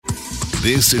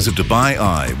This is a Dubai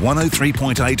Eye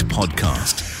 103.8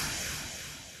 podcast.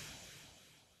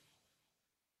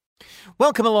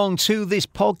 Welcome along to this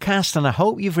podcast, and I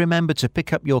hope you've remembered to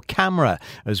pick up your camera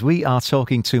as we are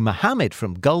talking to Mohammed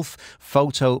from Gulf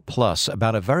Photo Plus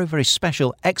about a very, very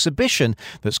special exhibition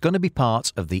that's going to be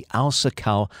part of the Al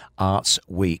Sakal Arts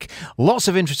Week. Lots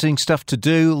of interesting stuff to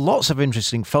do, lots of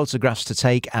interesting photographs to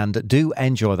take, and do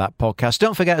enjoy that podcast.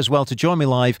 Don't forget as well to join me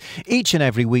live each and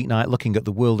every weeknight looking at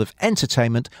the world of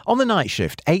entertainment on the night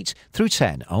shift, 8 through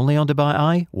 10, only on Dubai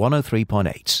Eye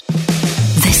 103.8.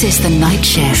 This is The Night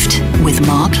Shift with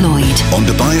Mark Lloyd. On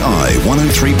Dubai Eye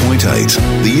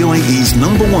 103.8, the UAE's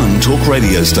 #1 talk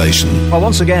radio station. Well,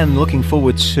 once again, looking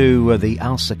forward to the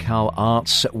Al Sakal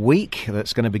Arts Week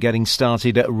that's going to be getting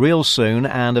started real soon.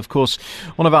 And, of course,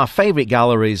 one of our favourite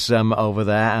galleries over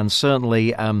there, and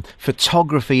certainly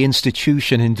photography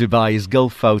institution in Dubai, is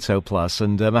Gulf Photo Plus.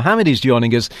 And Mohammed is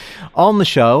joining us on the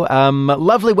show.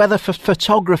 Lovely weather for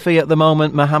photography at the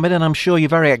moment, Mohammed, and I'm sure you're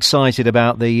very excited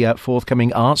about the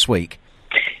forthcoming Arts Week.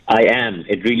 I am.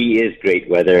 It really is great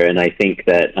weather, and I think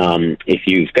that if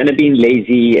you've kind of been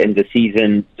lazy in the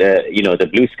season, the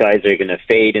blue skies are going to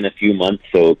fade in a few months,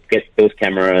 so get those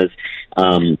cameras,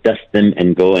 dust them,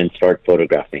 and go and start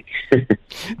photographing.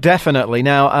 Definitely.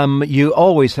 Now, you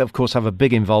always, of course, have a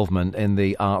big involvement in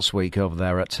the Arts Week over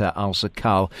there at Al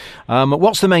Sakal.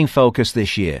 What's the main focus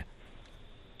this year?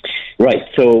 Right.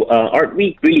 So Art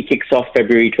Week really kicks off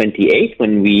February 28th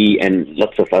when we and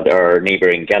lots of other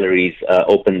neighboring galleries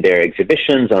open their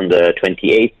exhibitions on the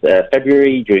 28th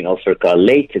February during Al Sakal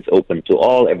Late. It's open to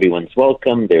all. Everyone's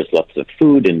welcome. There's lots of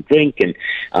food and drink and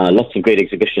lots of great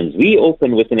exhibitions. We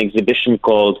open with an exhibition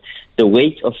called The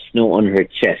Weight of Snow on Her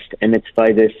Chest, and it's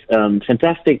by this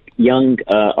fantastic young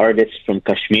artist from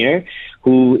Kashmir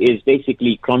who is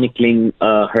basically chronicling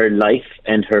her life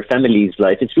and her family's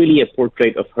life. It's really a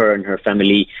portrait of her and her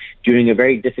family during a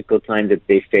very difficult time that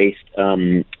they faced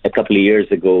a couple of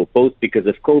years ago, both because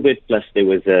of COVID, plus there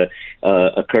was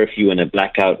a curfew and a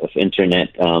blackout of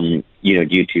internet,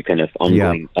 due to kind of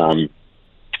ongoing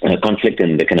conflict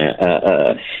and the kind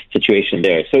of situation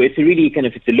there. So it's a really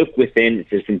it's a look within.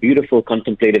 There's some beautiful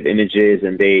contemplative images,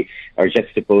 and they are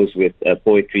juxtaposed with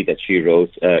poetry that she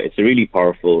wrote. It's a really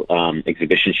powerful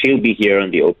exhibition. She'll be here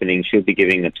on the opening. She'll be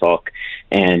giving a talk,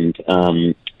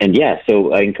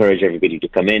 so I encourage everybody to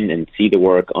come in and see the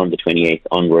work on the 28th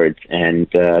onwards, and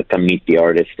come meet the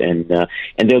artist. And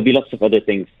there'll be lots of other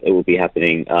things that will be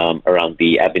happening around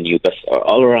the avenue, but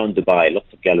all around Dubai.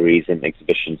 Lots of galleries and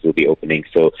exhibitions will be opening.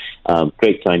 So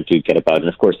great time to get about. And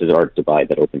of course, there's Art Dubai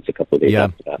that opens a couple of days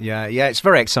after that. Yeah. It's a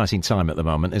very exciting time at the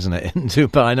moment, isn't it, in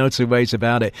Dubai? No two ways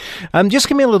about it. Just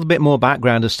give me a little bit more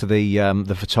background as to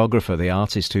the photographer, the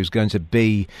artist who's going to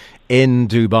be in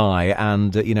Dubai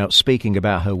and, speaking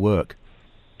about her work.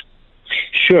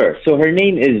 Sure. So her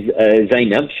name is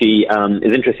Zainab. She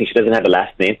is interesting. She doesn't have a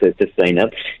last name, so it's just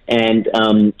Zainab. And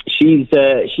she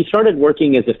started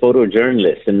working as a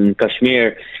photojournalist. In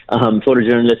Kashmir,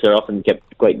 photojournalists are often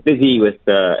kept quite busy with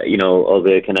all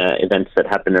the kind of events that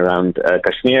happen around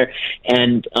Kashmir.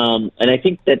 And I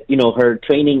think that her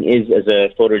training is as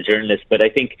a photojournalist, but I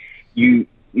think you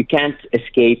can't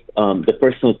escape the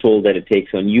personal toll that it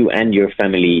takes on you and your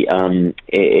family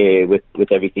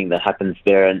with everything that happens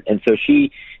there. And so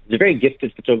she is a very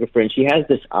gifted photographer, and she has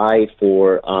this eye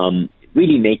for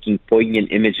really making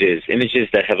poignant images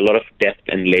that have a lot of depth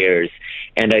and layers.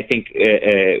 And I think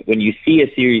when you see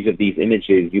a series of these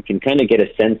images, you can kind of get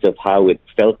a sense of how it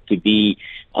felt to be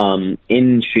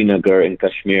in Srinagar in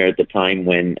Kashmir at the time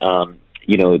when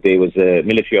there was a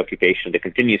military occupation, there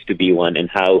continues to be one, and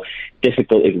how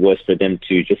difficult it was for them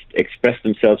to just express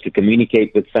themselves, to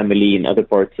communicate with family in other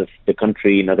parts of the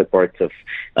country, in other parts of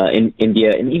in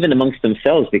India, and even amongst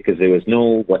themselves, because there was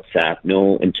no WhatsApp,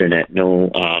 no internet,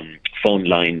 no phone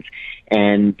lines.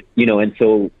 And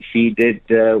so she did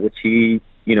what she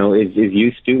is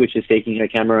used to, which is taking her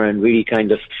camera and really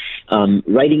kind of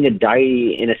writing a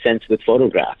diary in a sense with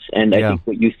photographs. And I think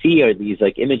what you see are these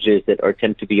images that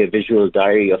tend to be a visual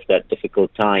diary of that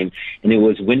difficult time. And it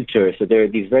was winter, so there are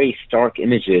these very stark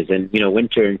images. And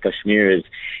winter in Kashmir is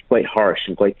quite harsh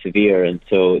and quite severe. And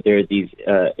so there are these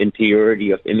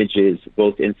interiority of images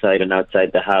both inside and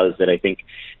outside the house that I think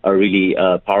are really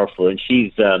powerful. And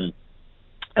she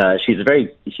has a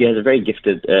very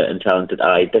gifted and talented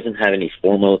eye. Doesn't have any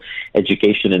formal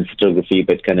education in photography,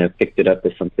 but kind of picked it up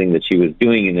as something that she was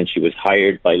doing, and then she was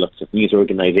hired by lots of news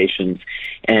organizations.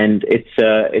 And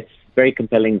it's very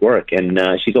compelling work. And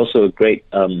she's also a great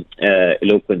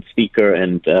eloquent speaker.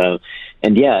 And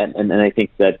I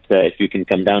think that if you can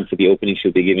come down to the opening,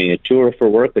 she'll be giving a tour of her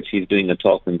work, but she's doing a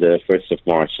talk on the 1st of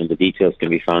March, and the details can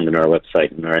be found on our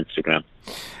website and our Instagram.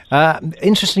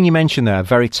 Interesting you mentioned there, a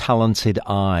very talented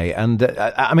eye. And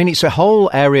I mean, it's a whole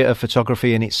area of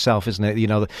photography in itself, isn't it? You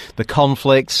know, the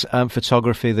conflicts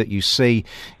photography that you see,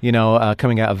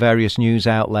 coming out of various news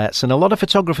outlets. And a lot of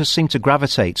photographers seem to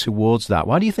gravitate towards that.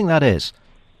 Why do you think that is?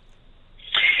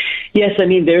 Yes, I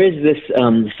mean, there is this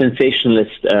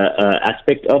sensationalist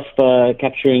aspect of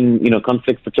capturing,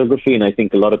 conflict photography, and I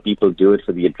think a lot of people do it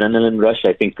for the adrenaline rush.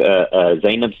 I think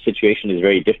Zainab's situation is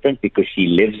very different because she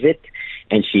lives it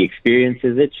and she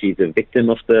experiences it. She's a victim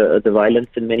of the violence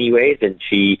in many ways, and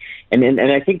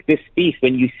I think this piece,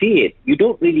 when you see it, you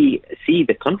don't really see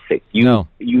the conflict. You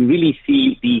really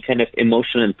see the kind of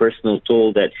emotional and personal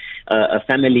toll that a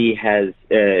family has,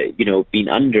 been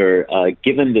under,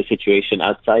 given the situation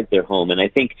outside their home. And I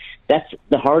think that's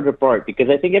the harder part, because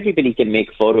I think everybody can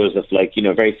make photos of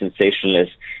very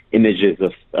sensationalist images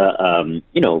of,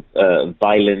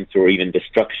 violence or even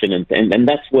destruction. And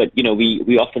that's what,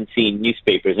 we often see in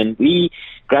newspapers. And we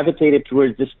gravitated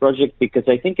towards this project because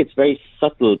I think it's very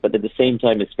subtle, but at the same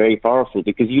time, it's very powerful,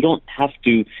 because you don't have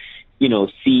to,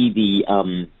 see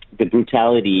the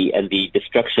brutality and the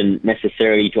destruction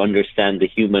necessarily to understand the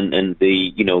human and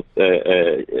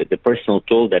the personal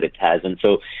toll that it has. And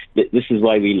so this is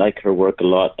why we like her work a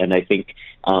lot. And I think,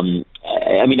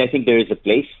 I think there is a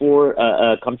place for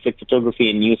conflict photography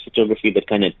and news photography that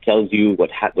kind of tells you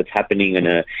what's happening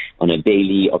on a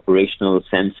daily operational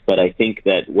sense. But I think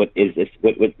that what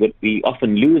we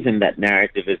often lose in that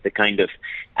narrative is the kind of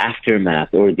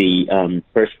aftermath or the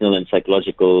personal and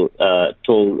psychological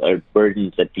toll or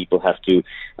burdens that people have to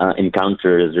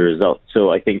encounter as a result.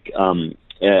 So I think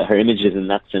her images in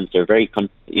that sense are very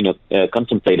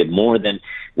contemplated more than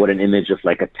what an image of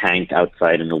like a tank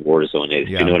outside in a war zone is.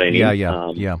 Yeah. You know what I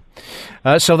mean? Yeah.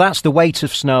 So that's The Weight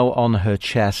of Snow on Her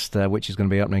Chest, which is going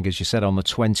to be opening, as you said, on the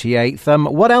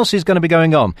 28th. What else is going to be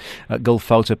going on at Gulf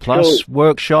Photo Plus?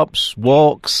 Workshops,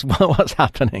 walks, what's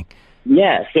happening?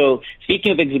 Yeah, so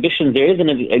speaking of exhibitions, there is an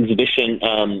exhibition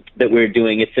that we're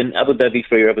doing. It's in Abu Dhabi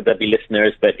for your Abu Dhabi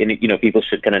listeners, but people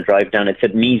should kind of drive down. It's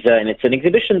at Miza, and it's an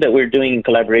exhibition that we're doing in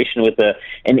collaboration with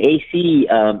an AC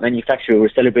manufacturer. We're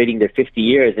celebrating their 50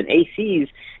 years, and ACs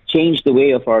changed the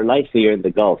way of our life here in the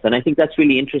Gulf. And I think that's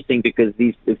really interesting because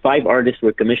these 5 artists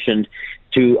were commissioned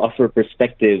to offer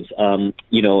perspectives,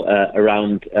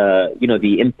 around,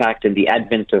 the impact and the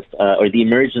advent of, or the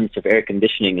emergence of air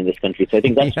conditioning in this country. So I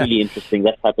think that's really interesting.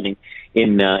 That's happening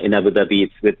in Abu Dhabi.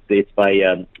 It's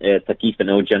by Taqif and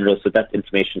O General. So that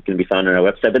information can be found on our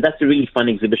website. But that's a really fun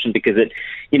exhibition because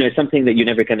it's something that you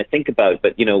never kind of think about.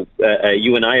 But, you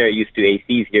and I are used to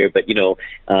ACs here, but,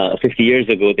 50 years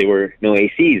ago, there were no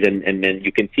ACs. And then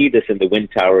you can see this in the wind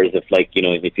towers of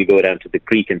if you go down to the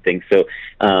creek and things. So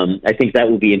I think that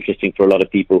will be interesting for a lot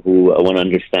of people who want to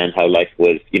understand how life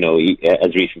was,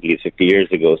 as recently as 50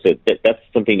 years ago. So that's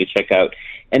something to check out.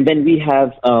 And then we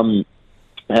have some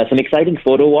exciting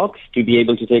photo walks to be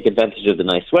able to take advantage of the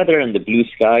nice weather and the blue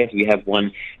skies. We have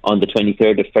one on the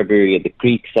 23rd of February at the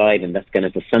creek side, and that's kind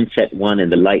of a sunset one,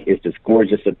 and the light is just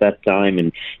gorgeous at that time.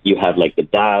 And you have like the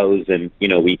dhows, and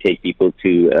we take people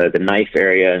to the knife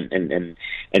area, and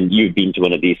you've been to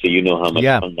one of these, so you know how much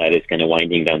fun that is, kind of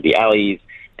winding down the alleys.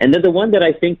 And then the one that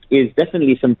I think is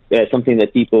definitely something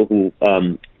that people who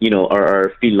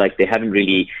feel like they haven't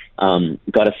really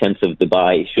got a sense of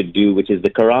Dubai should do, which is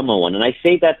the Karama one. And I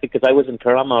say that because I was in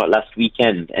Karama last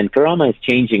weekend, and Karama is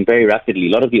changing very rapidly. A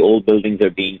lot of the old buildings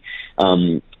are being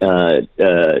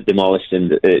demolished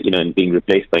and and being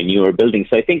replaced by newer buildings.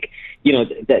 So I think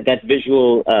that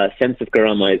visual sense of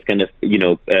Karama is kind of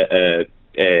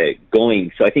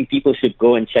going. So I think people should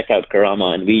go and check out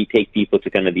Karama, and we take people to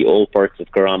kind of the old parts of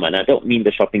Karama. And I don't mean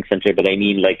the shopping center, but I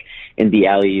mean like in the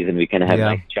alleys, and we kind of have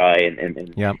nice chai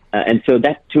and so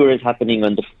that tour is happening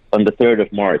on the 3rd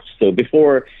of March. So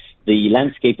before the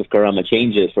landscape of Karama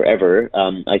changes forever,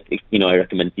 I think I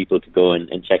recommend people to go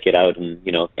and check it out, and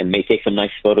and may take some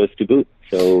nice photos to boot.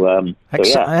 So,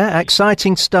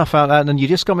 exciting stuff out there. And you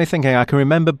just got me thinking. I can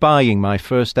remember buying my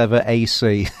first ever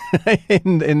AC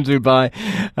in Dubai,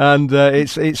 and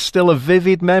it's still a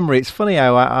vivid memory. It's funny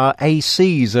how our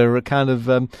ACs are kind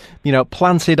of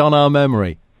planted on our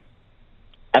memory.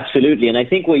 Absolutely, and I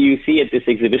think what you see at this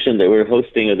exhibition that we're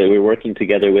hosting, or that we're working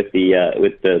together with the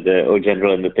O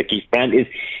General and the Takif brand, is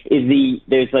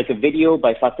there's like a video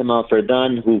by Fatima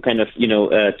Fardan who kind of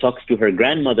talks to her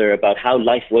grandmother about how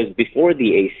life was before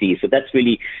the AC. So that's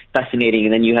really fascinating.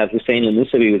 And then you have Hussein Al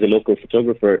Musawi, who's a local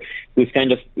photographer, who's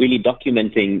kind of really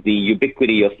documenting the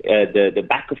ubiquity of the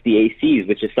back of the ACs,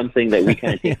 which is something that we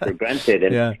kind of take for granted,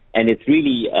 and it's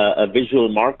really a visual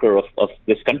marker of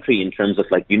this country in terms of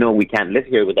we can't live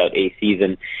here without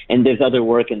ACs, and there's other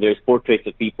work, and there's portraits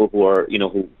of people who are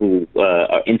who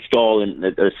install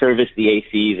and service the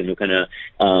ACs, and who kind of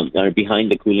are behind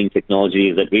the cooling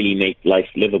technologies that really make life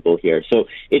livable here. So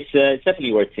it's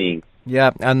definitely worth seeing.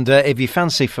 Yeah, and if you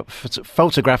fancy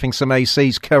photographing some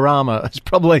ACs, Karama is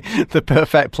probably the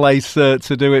perfect place to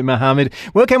do it, Mohammed.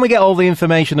 Where can we get all the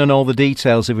information and all the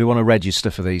details if we want to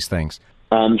register for these things?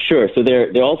 Sure. So they're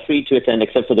all free to attend,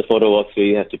 except for the photo walk, so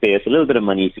you have to pay us a little bit of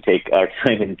money to take our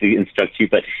time and to instruct you.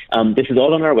 But this is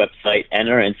all on our website and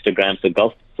our Instagram, so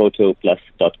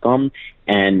gulfphotoplus.com,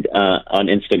 and on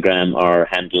Instagram our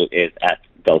handle is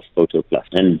 @GulfPhotoPlus,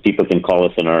 and people can call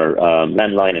us on our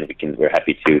landline, and we're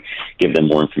happy to give them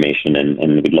more information, and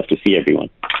we'd love to see everyone.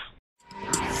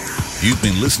 You've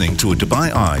been listening to a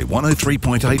Dubai Eye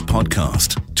 103.8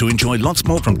 podcast. To enjoy lots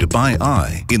more from Dubai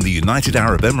Eye in the United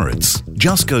Arab Emirates,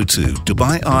 just go to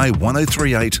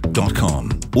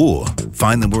DubaiEye1038.com or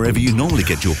find them wherever you normally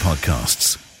get your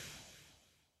podcasts.